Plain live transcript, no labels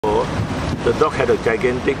before, the dog had a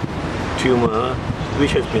gigantic tumour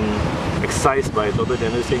which has been excised by Dr.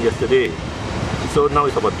 Danielson yesterday. So now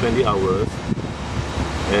it's about 20 hours,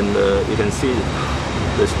 and you can see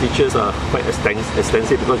the stitches are quite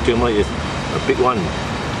extensive because tumour is a big one.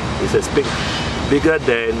 It's as bigger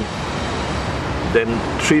than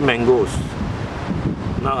 3 mangoes.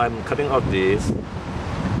 Now I'm cutting off this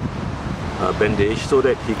bandage so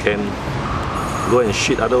that he can go and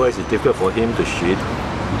shit, otherwise it's difficult for him to shit.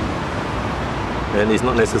 And it's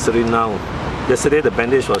not necessary now. Yesterday the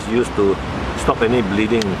bandage was used to stop any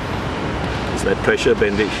bleeding. It's a pressure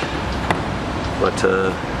bandage. But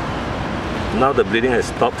now the bleeding has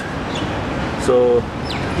stopped. So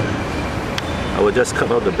I will just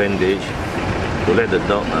cut out the bandage to let the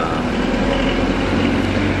dog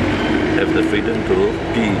have the freedom to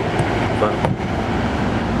pee. But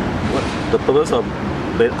the purpose of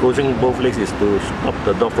closing both legs is to stop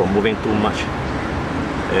the dog from moving too much.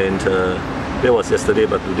 And that was yesterday,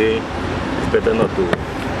 but today it's better not to.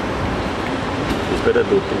 It's better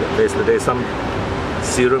to. There's some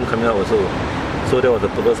serum coming out also. So that was the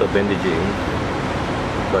purpose of bandaging.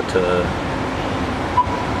 But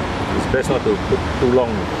it's best not to put too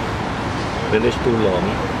long, bandage too long,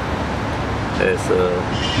 as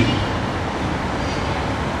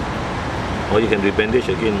or you can rebandage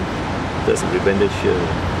again, just rebandage here,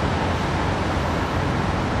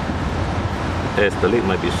 as the leg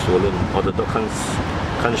might be swollen or the dog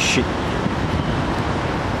can't shit.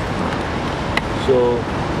 So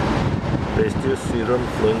there's still serum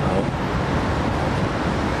flowing out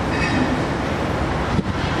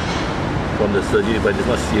from the surgery, but it's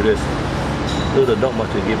not serious. So the dog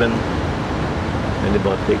must be given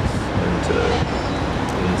antibiotics, and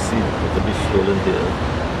you can see it's a bit swollen here.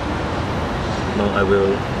 Now I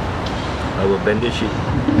will bandage it,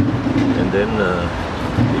 and then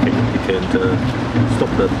you can stop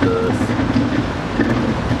the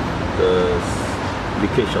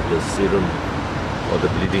leakage of the serum or the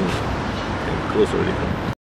bleeding, and close already.